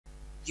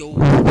Yo,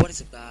 what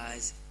is up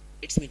guys?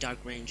 It's me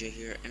DarkGreninja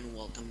here and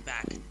welcome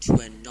back to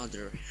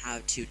another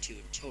how-to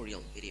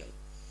tutorial video.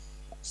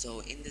 So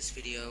in this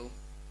video,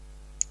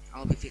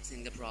 I'll be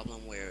fixing the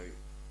problem where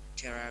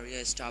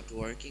Terraria stopped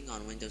working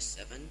on Windows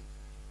 7.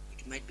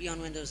 It might be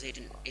on Windows 8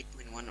 and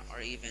 8.1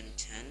 or even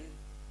 10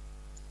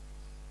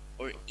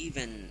 or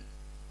even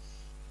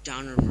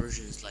downer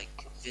versions like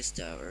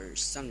Vista or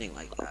something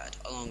like that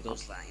along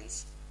those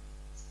lines.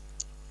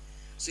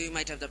 So you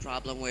might have the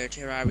problem where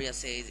Terraria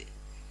says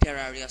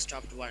Terraria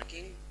stopped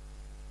working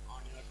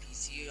on your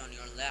PC, on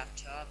your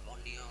laptop, on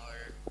your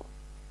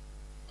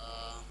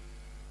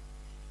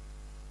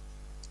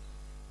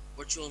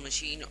virtual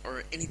machine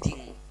or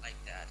anything like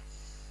that.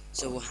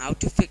 So how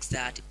to fix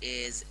that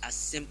is a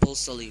simple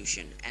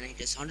solution, and it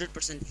is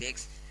 100%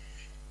 fixed.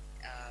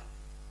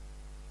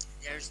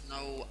 There's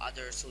no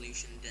other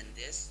solution than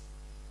this,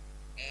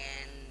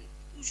 and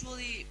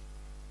usually,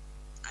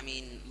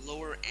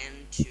 lower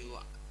end to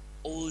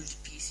old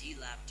PC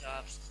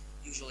laptops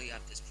usually have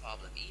this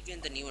problem.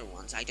 Even the newer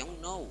ones, I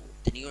don't know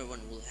the newer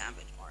one will have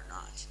it or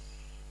not,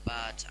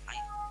 but I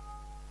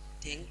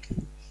think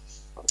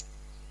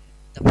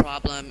the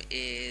problem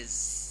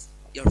is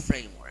your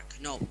framework.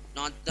 No,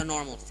 not the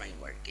normal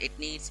framework. It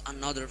needs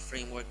another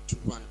framework to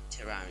run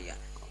Terraria,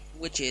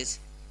 which is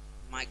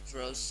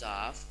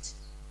Microsoft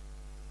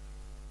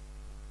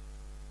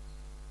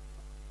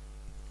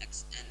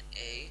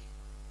XNA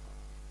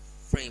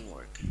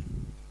framework.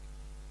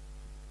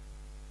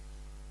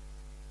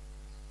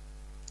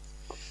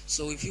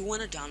 So if you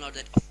want to download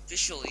it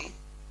officially,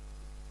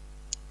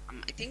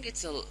 I think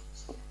it's a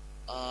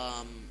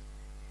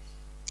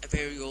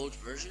very old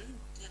version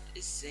that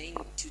is saying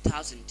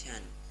 2010.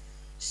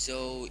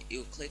 So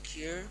you click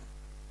here.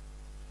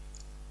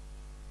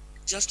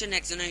 Just an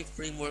XNA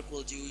framework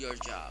will do your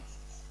job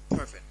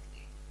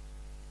perfectly.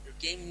 Your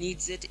game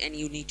needs it and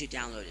you need to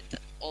download it.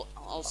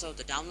 Also,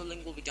 the download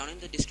link will be down in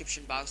the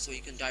description box, so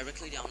you can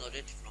directly download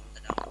it from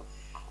the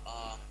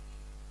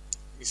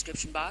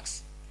description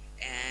box.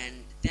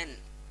 And then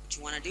what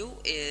you want to do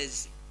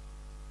is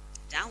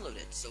download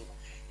it. So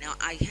now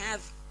I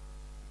have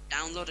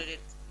downloaded it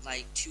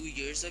like 2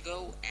 years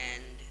ago,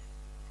 and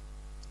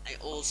I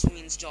also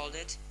installed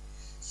it.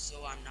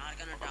 So I'm not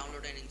gonna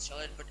download and install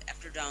it, but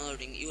after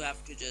downloading you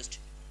have to just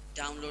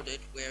download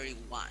it where you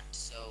want.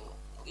 So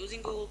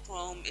using Google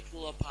Chrome, it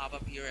will pop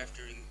up here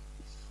after you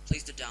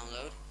place the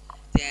download.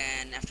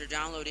 Then after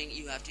downloading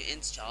you have to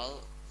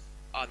install.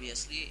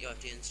 Obviously you have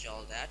to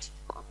install that.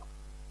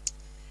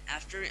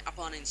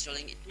 Upon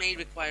installing, it may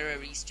require a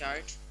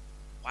restart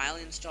while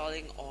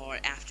installing or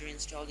after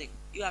installing.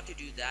 You have to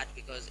do that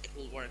because it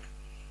will work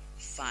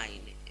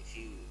fine if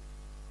you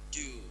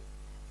do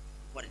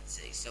what it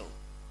says. So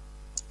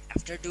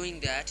after doing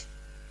that,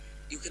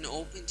 you can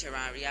open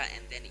Terraria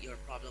and then your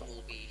problem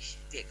will be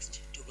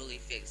fixed, totally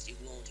fixed. You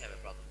won't have a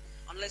problem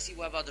unless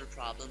you have other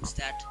problems.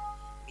 That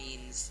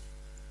means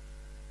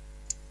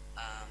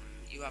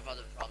you have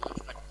other problems,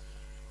 but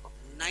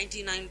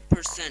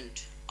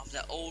 99% of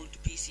the old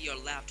PC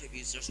or laptop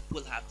users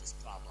will have this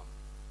problem,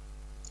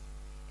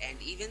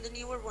 and even the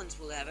newer ones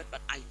will have it,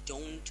 but I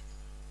don't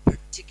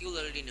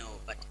particularly know.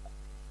 But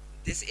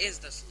this is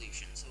the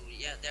solution. So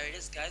yeah, there it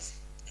is guys.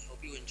 I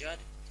hope you enjoyed,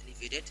 and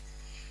if you did,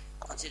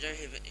 consider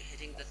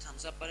hitting the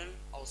thumbs up button.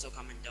 Also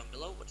comment down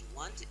below what you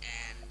want,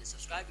 and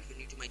subscribe if you're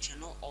new to my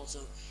channel. Also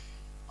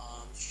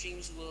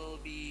streams will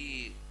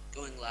be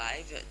going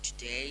live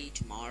today,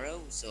 tomorrow,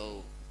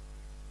 so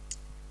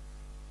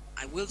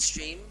I will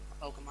stream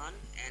Pokemon,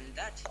 and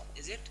that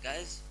is it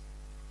guys.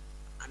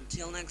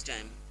 Until next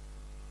time.